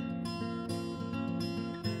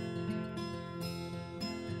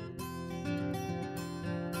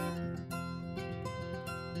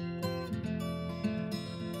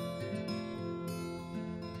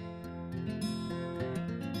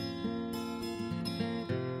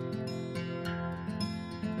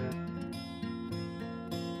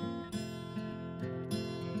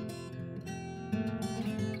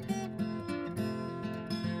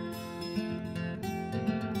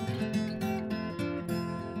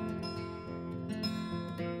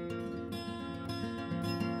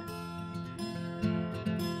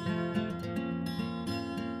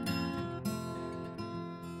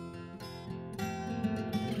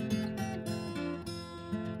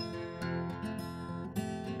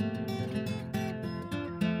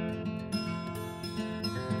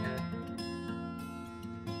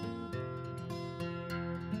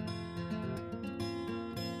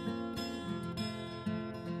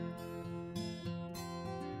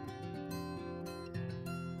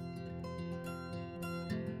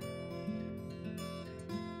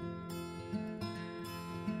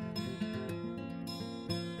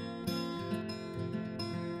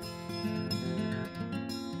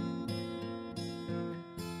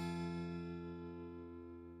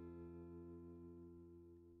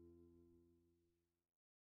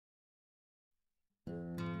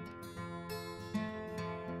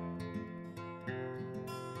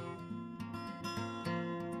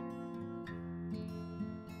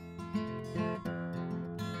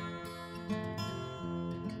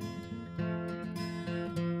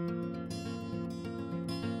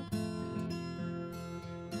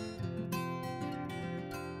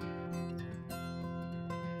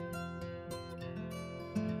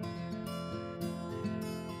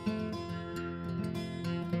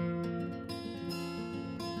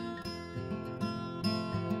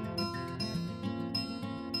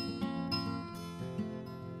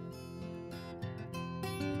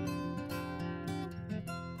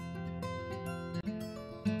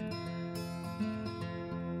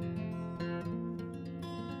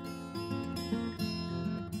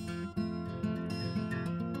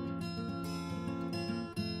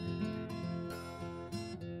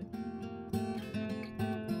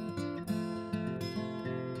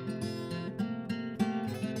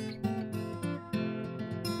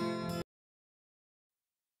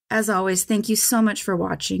 As always, thank you so much for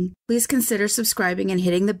watching. Please consider subscribing and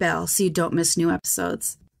hitting the bell so you don't miss new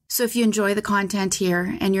episodes. So if you enjoy the content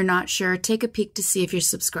here and you're not sure, take a peek to see if you're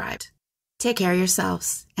subscribed. Take care of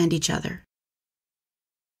yourselves and each other.